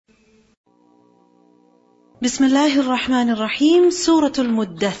Bismillahir Rahmanir Rahim. Surah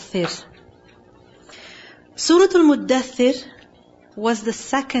Al-Muddathir. Surah Al-Muddathir was the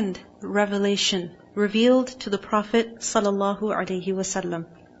second revelation revealed to the Prophet sallallahu alaihi wasallam.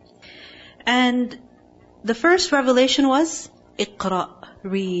 And the first revelation was Iqra,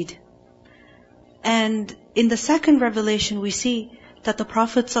 read. And in the second revelation we see that the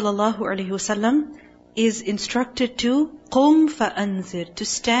Prophet sallallahu alaihi wasallam is instructed to Qum fa'anzir, to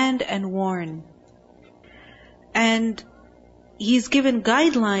stand and warn. And he's given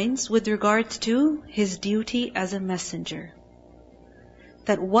guidelines with regards to his duty as a messenger.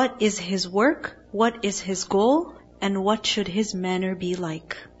 That what is his work, what is his goal, and what should his manner be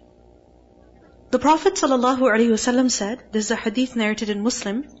like. The Prophet ﷺ said, this is a hadith narrated in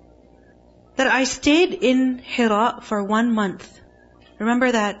Muslim, that I stayed in Hira for 1 month. Remember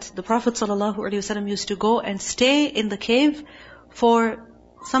that the Prophet ﷺ used to go and stay in the cave for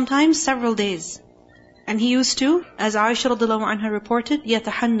sometimes several days. And he used to, as Aisha radiallahu anha reported,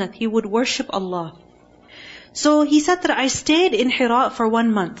 يَتَحَنَّث, he would worship Allah. So he said that I stayed in Hira for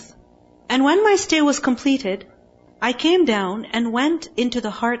 1 month. And when my stay was completed, I came down and went into the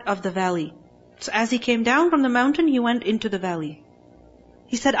heart of the valley. So as he came down from the mountain, he went into the valley.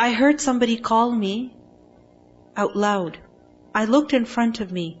 He said, I heard somebody call me out loud. I looked in front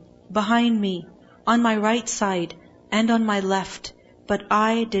of me, behind me, on my right side, and on my left, but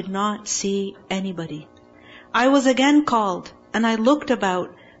I did not see anybody. I was again called, and I looked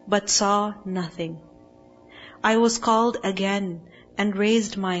about, but saw nothing. I was called again, and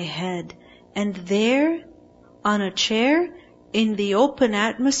raised my head, and there, on a chair, in the open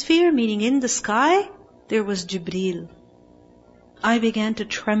atmosphere, meaning in the sky, there was Jibreel. I began to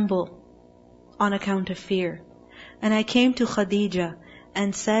tremble on account of fear. And I came to Khadija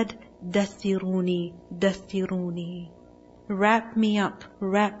and said, Dathiruni, Dathiruni. Wrap me up,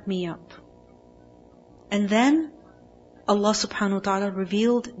 wrap me up. And then Allah subhanahu wa ta'ala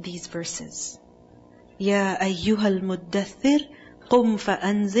revealed these verses. Ya ayyuhal muddathir, qum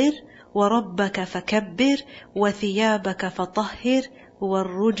fa'anzir, wa rabbaka fakabbir, wa thiyabaka fatahhir, wa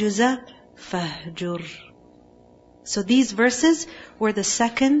rujza fahjur. So these verses were the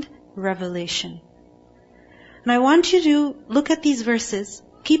second revelation. And I want you to look at these verses,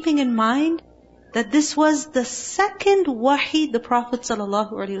 keeping in mind that this was the second wahi the Prophet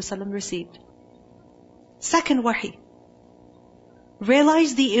ﷺ received. Second wahi.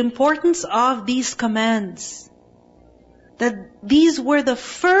 Realize the importance of these commands. That these were the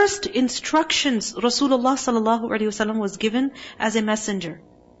first instructions Rasulullah ﷺ was given as a messenger.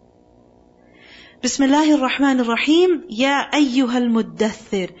 Bismillahir Rahmanir Rahim. Ya ayyuhal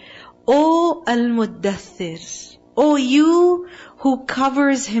muddathir. O al-muddathir. O you who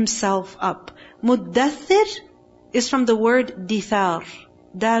covers himself up. Muddathir is from the word dithar.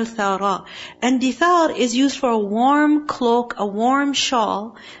 Dal thara. And dithar is used for a warm cloak, a warm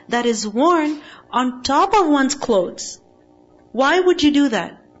shawl that is worn on top of one's clothes. Why would you do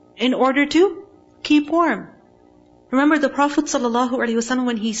that? In order to keep warm. Remember the Prophet ﷺ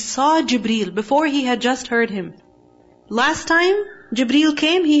when he saw Jibreel, before he had just heard him. Last time Jibreel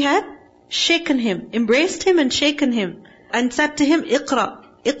came, he had shaken him, embraced him and shaken him, and said to him, Iqra,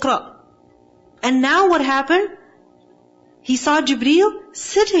 Iqra. And now what happened? He saw Jibreel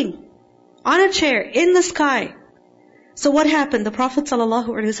sitting on a chair in the sky. So what happened? The Prophet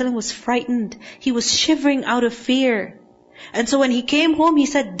ﷺ was frightened. He was shivering out of fear. And so when he came home, he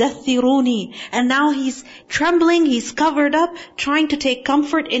said, Dathiruni. And now he's trembling, he's covered up, trying to take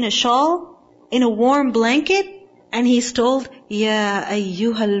comfort in a shawl, in a warm blanket. And he's told, Ya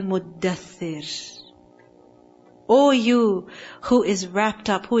ayyuhal muddathir. O you who is wrapped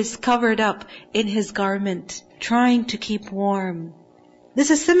up, who is covered up in his garment, trying to keep warm.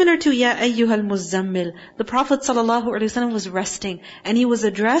 This is similar to Ya ayyuhal muzammil. The Prophet ﷺ was resting, and he was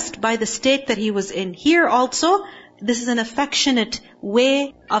addressed by the state that he was in. Here also, this is an affectionate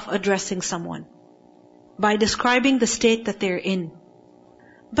way of addressing someone, by describing the state that they're in.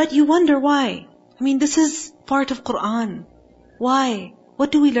 But you wonder why? I mean, this is part of Quran. Why?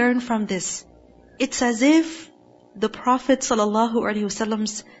 What do we learn from this? It's as if the Prophet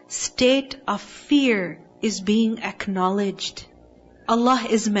ﷺ's state of fear is being acknowledged. Allah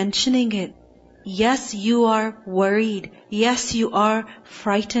is mentioning it. Yes, you are worried. Yes, you are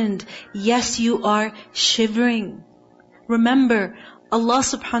frightened. Yes, you are shivering. Remember, Allah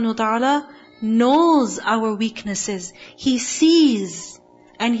subhanahu wa ta'ala knows our weaknesses. He sees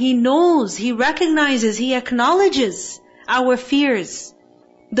and He knows, He recognizes, He acknowledges our fears,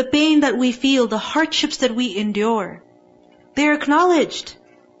 the pain that we feel, the hardships that we endure. They're acknowledged.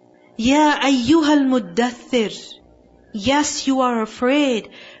 Ya ayyuhal muddathir. Yes, you are afraid,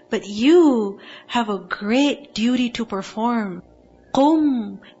 But you have a great duty to perform.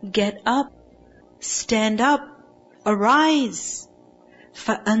 Qum, get up, stand up, arise.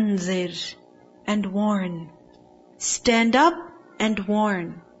 فَأَنذِرْ, and warn. Stand up and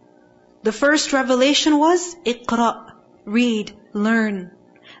warn. The first revelation was Iqra, read, learn.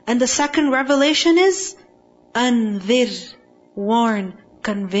 And the second revelation is Anzir, warn,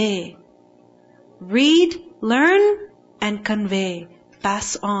 convey. Read, learn, and convey.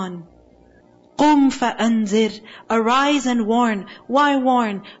 Pass on. Qum fa'anzir, arise and warn. Why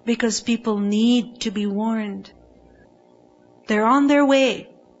warn? Because people need to be warned. They're on their way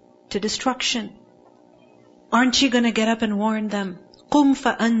to destruction. Aren't you going to get up and warn them? Qum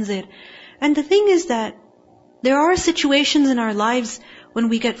fa'anzir. And the thing is that there are situations in our lives when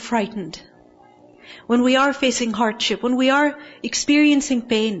we get frightened, when we are facing hardship, when we are experiencing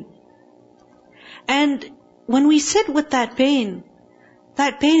pain. And when we sit with that pain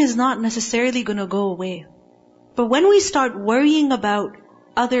is not necessarily going to go away. But when we start worrying about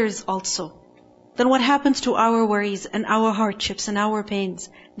others also, then what happens to our worries and our hardships and our pains?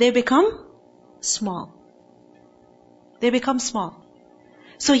 They become small. They become small.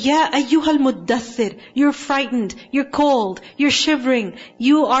 So ya ayyuhal muddathir, you're frightened, you're cold, you're shivering,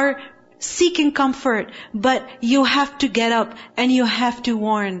 you are seeking comfort, but you have to get up and you have to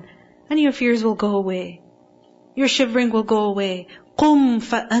warn, and your fears will go away. Your shivering will go away. Qum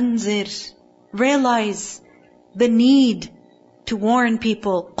fa'anzir. Realize the need to warn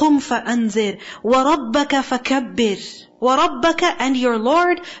people. Qum fa'anzir. وَرَبَّكَ فَكَبِّرْ. وَرَبَّكَ, and your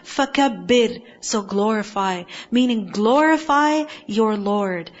Lord, فَكَبِّرْ. So glorify. Meaning glorify your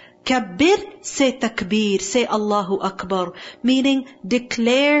Lord. Kabbir, say takbir, say Allahu Akbar. Meaning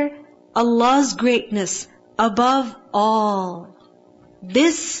declare Allah's greatness above all.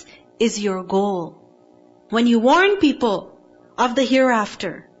 This is your goal. When you warn people of the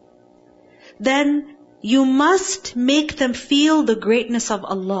hereafter, then you must make them feel the greatness of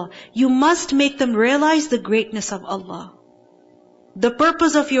Allah. You must make them realize the greatness of Allah. The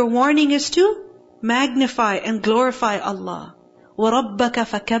purpose of your warning is to magnify and glorify Allah. وَرَبَّكَ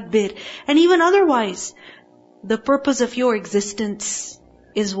فَكَبِّرْ. And even otherwise, the purpose of your existence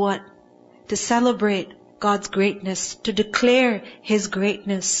is what? To celebrate God's greatness, to declare His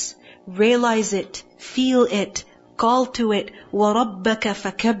greatness. Realize it, feel it, call to it. وَرَبَّكَ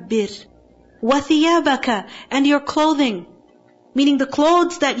فَكَبِّرْ. وَثِيَابَكَ, and your clothing, meaning the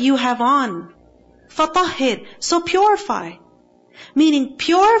clothes that you have on. فَطَهِّرْ, so purify. Meaning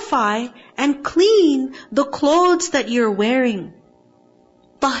purify and clean the clothes that you're wearing.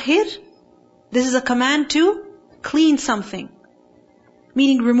 Tahir, this is a command to clean something.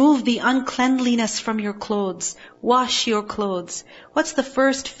 Meaning remove the uncleanliness from your clothes. Wash your clothes. What's the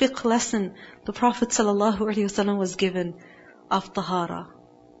first fiqh lesson the Prophet ﷺ was given? Of tahara,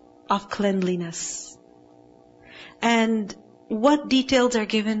 of cleanliness. And what details are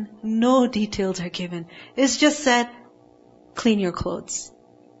given? No details are given. It's just said, clean your clothes.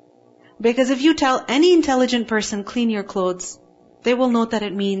 Because if you tell any intelligent person, clean your clothes, they will note that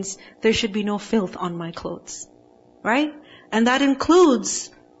it means there should be no filth on my clothes. Right? And that includes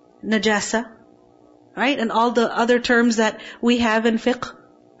najasa, right? And all the other terms that we have in fiqh,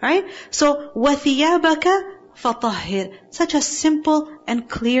 right? So, وَثِيَابَكَ فَطَهِّرْ. Such a simple and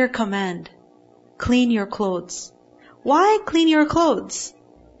clear command. Clean your clothes. Why clean your clothes?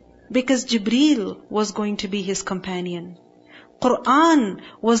 Because Jibreel was going to be his companion. Qur'an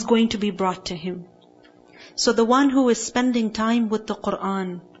was going to be brought to him. So the one who is spending time with the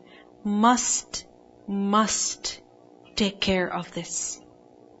Qur'an must take care of this.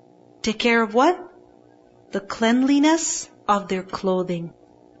 Take care of what? The cleanliness of their clothing.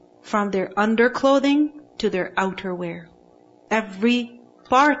 From their underclothing to their outerwear. Every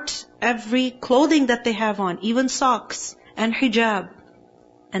part, every clothing that they have on, even socks and hijab,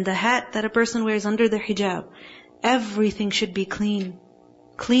 and the hat that a person wears under the hijab, everything should be clean.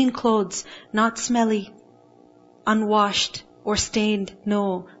 Clean clothes, not smelly, unwashed or stained.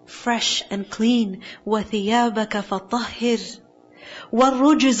 No, fresh and clean. وَثِيَابَكَ فَطَهِّرْ.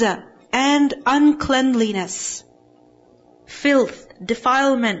 وَالرُّجْزَ, and uncleanliness. Filth,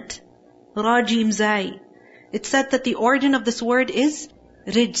 defilement. Rajim zai. It's said that the origin of this word is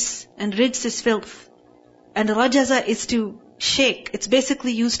rijs, and rijs is filth. And rajaza is to shake. It's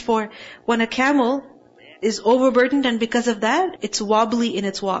basically used for when a camel is overburdened and because of that, it's wobbly in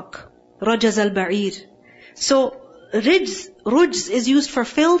its walk. Rajaz al-ba'ir. So, rujz is used for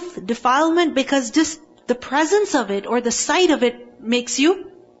filth, defilement, because just the presence of it or the sight of it makes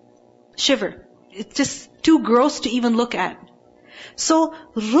you shiver. It's just too gross to even look at. So,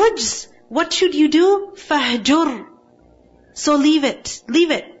 rujz, what should you do? Fahjur. So leave it.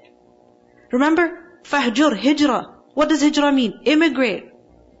 Leave it. Remember, fahjur, hijrah. What does hijrah mean? Immigrate.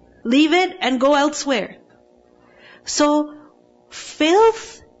 Leave it and go elsewhere. So,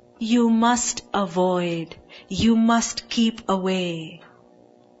 filth you must avoid. You must keep away.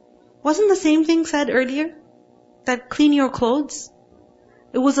 Wasn't the same thing said earlier? That clean your clothes?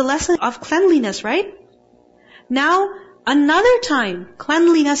 It was a lesson of cleanliness, right? Now, another time,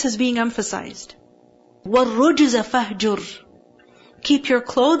 cleanliness is being emphasized. وَالرُّجْزَ فَهْجُرْ. Keep your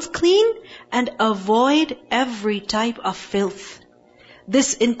clothes clean and avoid every type of filth.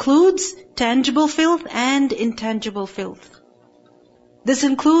 This includes tangible filth and intangible filth. This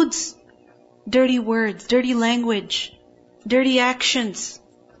includes dirty words, dirty language, dirty actions,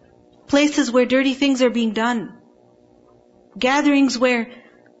 places where dirty things are being done, gatherings where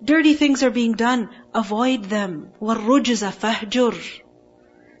dirty things are being done. Avoid them. وَالرُّجْزَ فَهْجُرْ.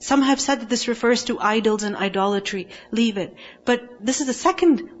 Some have said that this refers to idols and idolatry. Leave it. But this is the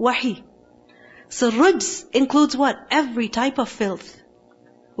second wahi. So rujz includes what? Every type of filth.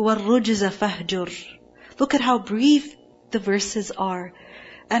 وَالرُّجْزَ فَهْجُرْ. Look at how brief the verses are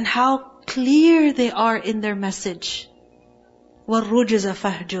and how clear they are in their message. وَالرُّجْزَ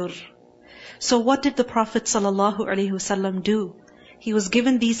فَهْجُرْ. So what did the Prophet ﷺ do? He was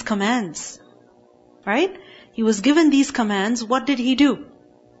given these commands. Right? He was given these commands. What did he do?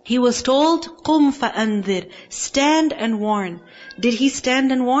 He was told, قُمْ فَأَنذِرْ. Stand and warn. Did he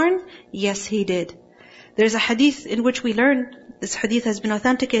stand and warn? Yes, he did. There's a hadith in which we learn, this hadith has been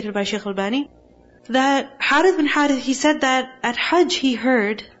authenticated by Shaykh Albani, that Harith bin Harith, he said that at Hajj he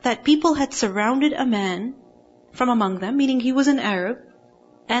heard that people had surrounded a man from among them, meaning he was an Arab,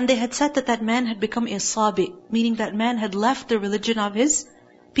 and they had said that that man had become a Sabi, meaning that man had left the religion of his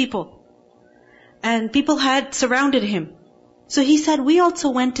people. And people had surrounded him. So he said, we also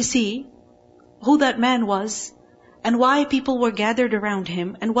went to see who that man was and why people were gathered around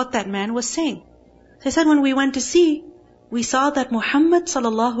him and what that man was saying. So he said, when we went to see, we saw that Muhammad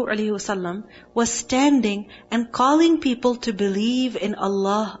ﷺ was standing and calling people to believe in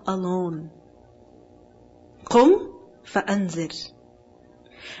Allah alone. قُمْ فَأَنذِرْ.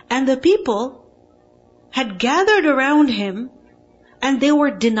 And the people had gathered around him and they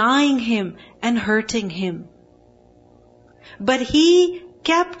were denying him and hurting him. But he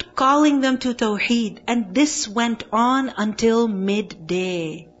kept calling them to Tawheed, and this went on until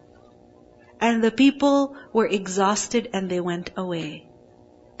midday. And the people were exhausted and they went away.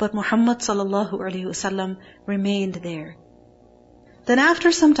 But Muhammad ﷺ remained there. Then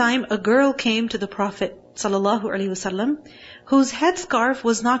after some time, a girl came to the Prophet ﷺ, whose headscarf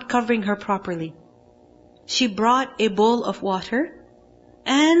was not covering her properly. She brought a bowl of water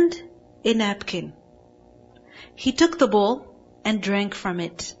and a napkin. He took the bowl and drank from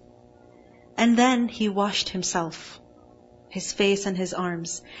it. And then he washed himself, his face and his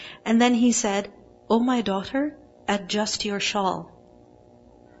arms. And then he said, "O my daughter, adjust your shawl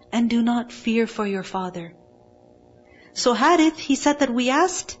and do not fear for your father." So Harith, he said that we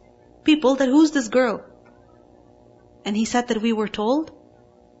asked people that who's this girl? And he said that we were told,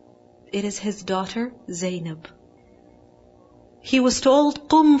 it is his daughter Zainab. He was told,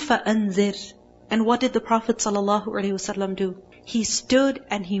 "Qum fa'anzir." And what did the Prophet ﷺ do? He stood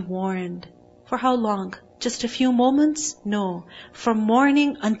and he warned. For how long? Just a few moments? No. From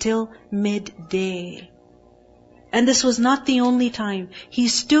morning until midday. And this was not the only time. He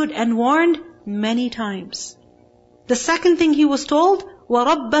stood and warned many times. The second thing he was told,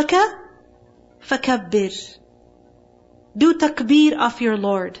 وَرَبَّكَ فَكَبِّرْ. Do takbir of your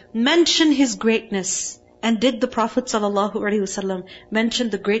Lord. Mention His greatness. And did the Prophet ﷺ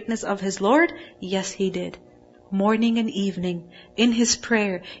mention the greatness of his Lord? Yes, he did. Morning and evening, in his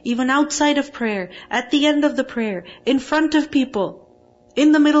prayer, even outside of prayer, at the end of the prayer, in front of people,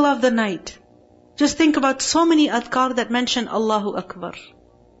 in the middle of the night. Just think about so many adhkar that mention Allahu Akbar.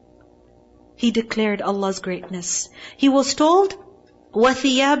 He declared Allah's greatness. He was told,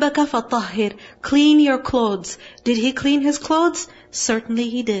 وَثِيَابَكَ فَطَهِّرْ. Clean your clothes. Did he clean his clothes? Certainly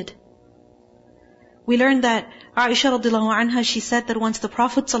he did. We learned that Aisha radiallahu anha, she said that once the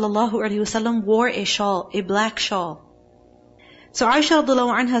Prophet ﷺ wore a shawl, a black shawl. So Aisha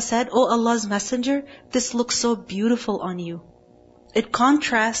radiallahu anha said, "O Allah's Messenger, this looks so beautiful on you. It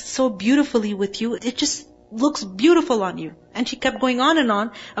contrasts so beautifully with you. It just looks beautiful on you." And she kept going on and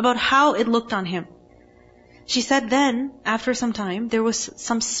on about how it looked on him. She said then, after some time, there was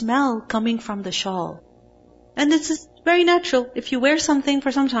some smell coming from the shawl. And this is very natural. If you wear something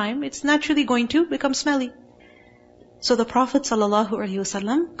for some time, it's naturally going to become smelly. So the Prophet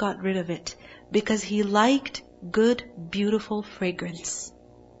ﷺ got rid of it because he liked good, beautiful fragrance.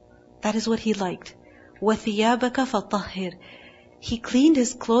 That is what he liked. وَثِيَابَكَ فَطَهِّرْ. he cleaned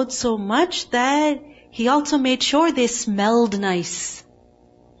his clothes so much that he also made sure they smelled nice.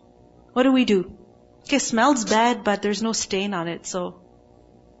 What do? Okay, smells bad, but there's no stain on it, so.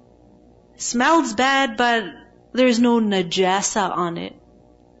 Smells bad, but there's no najasa on it.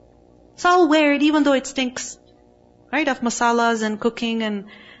 So I'll wear it even though it stinks. Right? Of masalas and cooking and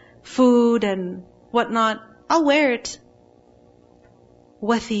food and whatnot. I'll wear it.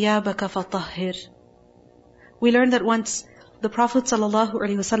 وَثِيَابَكَ فَطَهِّرْ. We learned that once the Prophet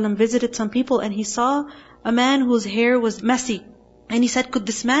ﷺ visited some people and he saw a man whose hair was messy. And he said, could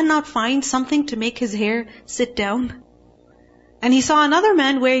this man not find something to make his hair sit down? And he saw another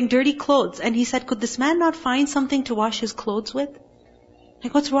man wearing dirty clothes. And he said, could this man not find something to wash his clothes with?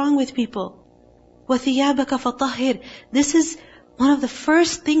 Like, what's wrong with people? وَثِيَابَكَ فَطَهِّرْ. This is one of the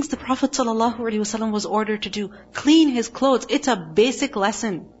first things the Prophet ﷺ was ordered to do. Clean his clothes. It's a basic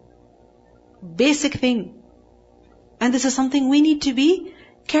lesson. Basic thing. And this is something we need to be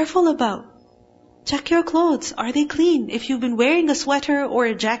careful about. Check your clothes. Are they clean? If you've been wearing a sweater or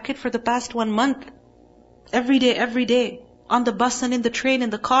a jacket for the past 1 month, every day, on the bus and in the train, in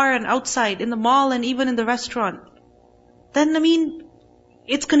the car and outside, in the mall and even in the restaurant, then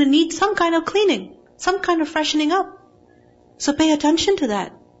it's going to need some kind of cleaning, some kind of freshening up. So pay attention to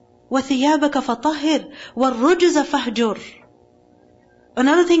that. وَثِيَابَكَ فَطَهِّرْ وَالرُّجْزَ فَهْجُرْ.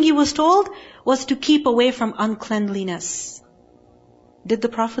 Another thing he was told was to keep away from uncleanliness. Did the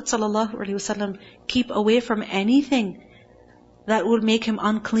Prophet ﷺ keep away from anything that would make him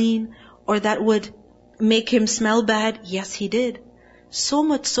unclean or that would make him smell bad? Yes, he did. So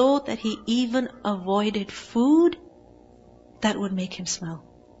much so that he even avoided food that would make him smell.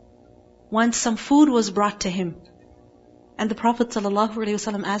 Once some food was brought to him, and the Prophet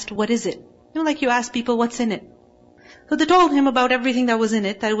ﷺ asked, what is it? Like you ask people, what's in it? So they told him about everything that was in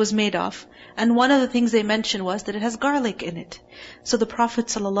it, that it was made of. And one of the things they mentioned was that it has garlic in it. So the Prophet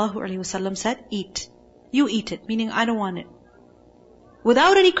ﷺ said, eat. You eat it, meaning I don't want it.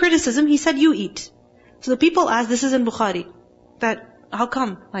 Without any criticism, he said, you eat. So the people asked, this is in Bukhari, that how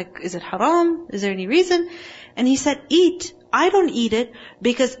come? Like, is it haram? Is there any reason? And he said, eat. I don't eat it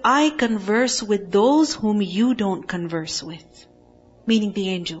because I converse with those whom you don't converse with. Meaning the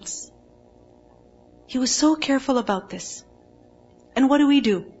angels. He was so careful about this. And what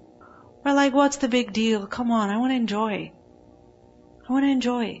do? We're like, what's the big deal? Come on, I want to enjoy.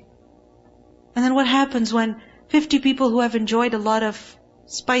 And then what happens when 50 people who have enjoyed a lot of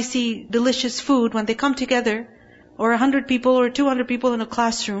spicy, delicious food, when they come together, or 100 people or 200 people in a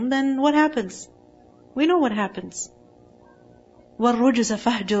classroom, then what happens? We know what happens. وَالرُّجْزَ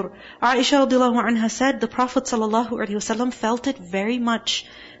فَهْجُرْ. Aisha radiallahu anha said, the Prophet ﷺ felt it very much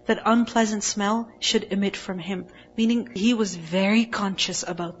that unpleasant smell should emit from him. Meaning, he was very conscious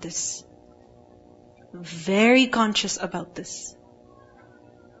about this. Very conscious about this.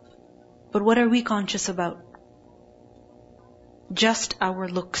 But what are we conscious about? Just our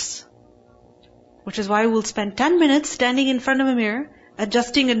looks. Which is why we'll spend 10 minutes standing in front of a mirror,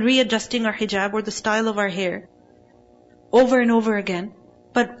 adjusting and readjusting our hijab or the style of our hair, over and over again.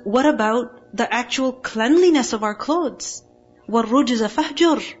 But what about the actual cleanliness of our clothes? وَالرُّجْزَ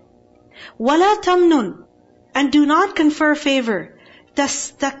فَهْجُرْ وَلَا تَمْنُنْ. And do not confer favor.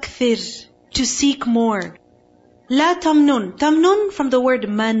 تَسْتَكْثِرْ. To seek more. لَا تَمْنُنْ. Tamnun from the word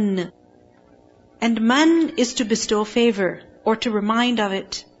man. And man is to bestow favor or to remind of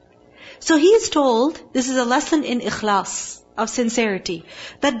it. So he is told, this is a lesson in ikhlas, of sincerity,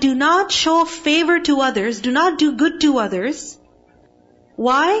 that do not show favor to others, do not do good to others.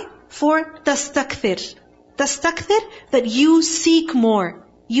 Why? For tastakthir. Tastakthir, that you seek more.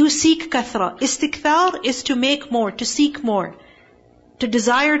 You seek kathra. Istikthar is to make more, to seek more, to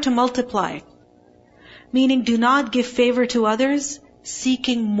desire to multiply. Meaning, do not give favor to others,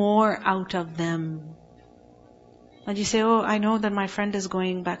 seeking more out of them. And you say, oh, I know that my friend is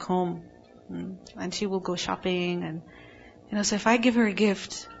going back home, and she will go shopping, and so if I give her a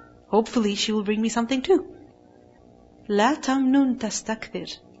gift, hopefully she will bring me something too. La tamnun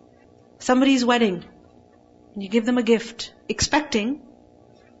tastakthir. Somebody's wedding, and you give them a gift, expecting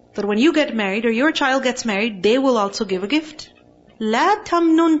that when you get married or your child gets married, they will also give a gift. La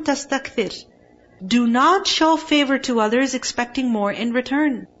tamnun tastakthir. Do not show favor to others expecting more in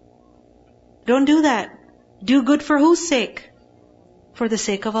return. Don't do that. Do good for whose sake? For the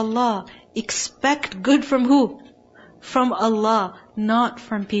sake of Allah. Expect good from who? From Allah, not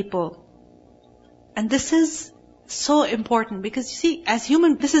from people. And this is so important because you see, as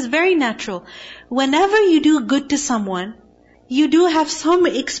human, this is very natural. Whenever you do good to someone, you do have some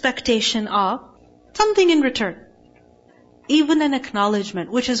expectation of something in return. Even an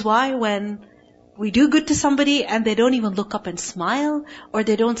acknowledgement, which is why when we do good to somebody and they don't even look up and smile, or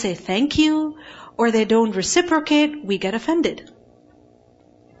they don't say thank you, or they don't reciprocate, we get offended.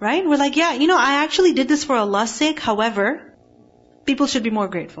 Right? We're like, yeah, I actually did this for Allah's sake. However, people should be more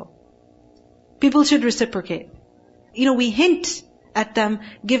grateful. People should reciprocate. We hint at them,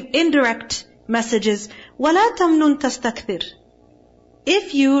 give indirect messages. وَلَا تَمْنُن تَسْتَكْثِرْ.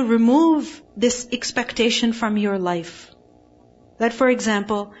 If you remove this expectation from your life, that for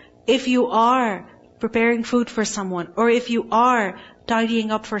example, if you are preparing food for someone, or if you are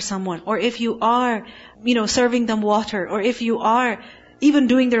tidying up for someone, or if you are, serving them water, or if you are even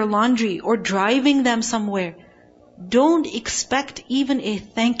doing their laundry, or driving them somewhere, don't expect even a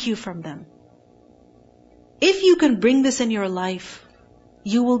thank you from them. If you can bring this in your life,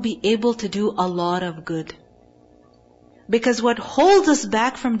 you will be able to do a lot of good. Because what holds us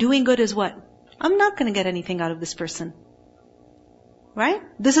back from doing good is what? I'm not going to get anything out of this person. Right?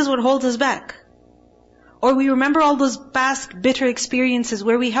 This is what holds us back. Or we remember all those past bitter experiences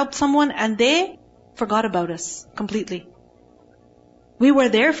where we helped someone and they forgot about us completely. We were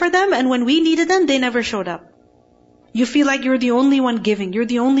there for them, and when we needed them, they never showed up. You feel like you're the only one giving,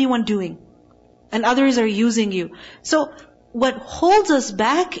 you're the only one doing, and others are using you. So what holds us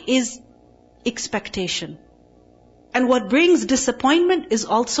back is expectation. And what brings disappointment is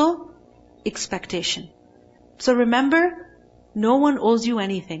also expectation. So remember, no one owes you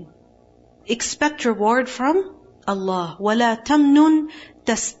anything. Expect reward from Allah. وَلَا تَمْنُن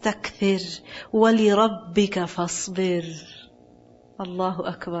تَسْتَكْثِرْ وَلِرَبِّكَ فَاصْبِرْ. Allahu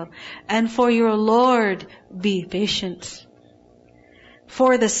Akbar. And for your Lord, be patient.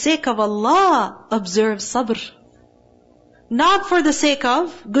 For the sake of Allah, observe sabr. Not for the sake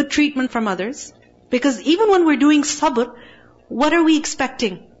of good treatment from others. Because even when we're doing sabr, what are we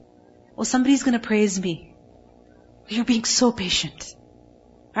expecting? Oh, somebody's going to praise me. You're being so patient.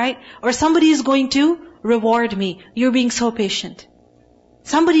 Right? Or somebody is going to reward me. You're being so patient.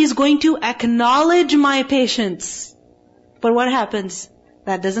 Somebody is going to acknowledge my patience. But what happens?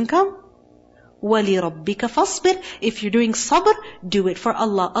 That doesn't come. وَلِرَبِّكَ فَاصْبِرْ. If you're doing sabr, do it for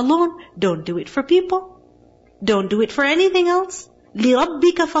Allah alone. Don't do it for people. Don't do it for anything else.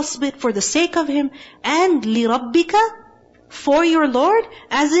 لِرَبِّكَ فَاصْبِرْ. For the sake of Him. And لِرَبِّكَ, for your Lord,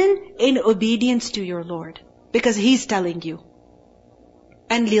 as in obedience to your Lord. Because He's telling you.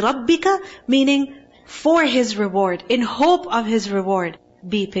 And لِرَبِّكَ, meaning for His reward, in hope of His reward.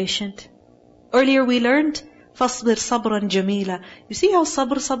 Be patient. Earlier we learned, فَاصْبِرْ صَبْرًا جَمِيلًا. You see how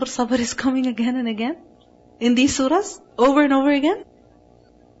sabr is coming again and again? In these surahs? Over and over again?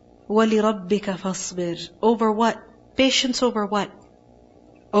 وَلِرَبِّكَ فَاصْبِرْ. Over what? Patience over what?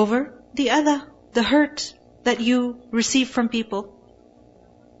 Over the adha, the hurt that you receive from people.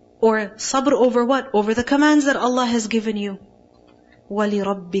 Or sabr over what? Over the commands that Allah has given you.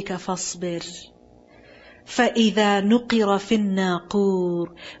 وَلِرَبِّكَ فَاصْبِرْ. فَإِذَا نُقِرَ فِي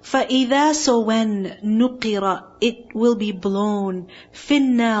النَّاقُورِ. فَإِذَا, so when, نُقِرَ, it will be blown, فِي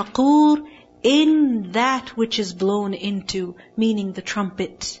النَّاقُورِ, in that which is blown into, meaning the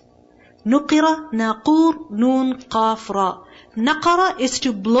trumpet. نُقِرَ, نَاقُور, nun, qaf, ra. Naqara is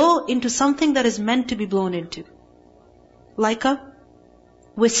to blow into something that is meant to be blown into. Like a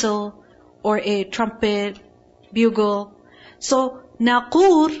whistle, or a trumpet, bugle. So,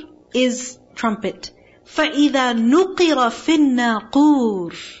 naqur is trumpet. فَإِذَا نُقِرَ فِي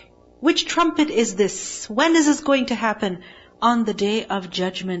النَّاقُورِ. Which trumpet is this? When is this going to happen? On the day of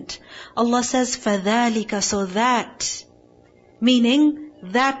judgment. Allah says, فَذَلِكَ, so that. Meaning,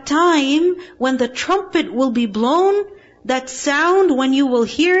 that time when the trumpet will be blown, that sound when you will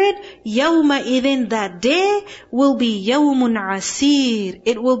hear it, يَوْمَئِذٍ, that day will be يَوْمٌ عَسِيرٌ.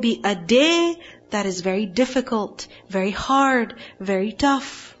 It will be a day that is very difficult, very hard, very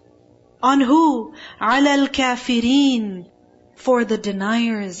tough. On who? عَلَى الْكَافِرِينَ. For the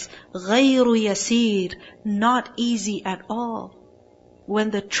deniers. غَيْرُ يَسِيرٌ. Not easy at all.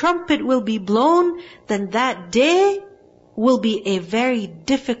 When the trumpet will be blown, then that day will be a very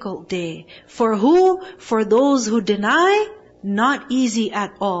difficult day. For who? For those who deny, not easy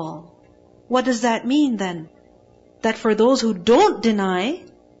at all. What does that mean then? That for those who don't deny,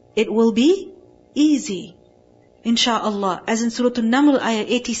 it will be easy. Insha'Allah. As in Surah An-Naml, ayah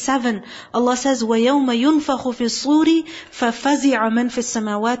 87, Allah says, وَيَوْمَ يُنْفَخُ فِي الصُّورِ فَفَزِعَ مَنْ فِي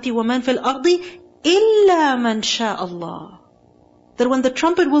السَّمَاوَاتِ وَمَنْ فِي الْأَرْضِ إِلَّا مَنْ شَاءَ اللَّهِ. That when the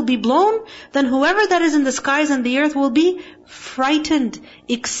trumpet will be blown, then whoever that is in the skies and the earth will be frightened,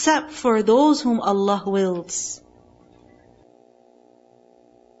 except for those whom Allah wills.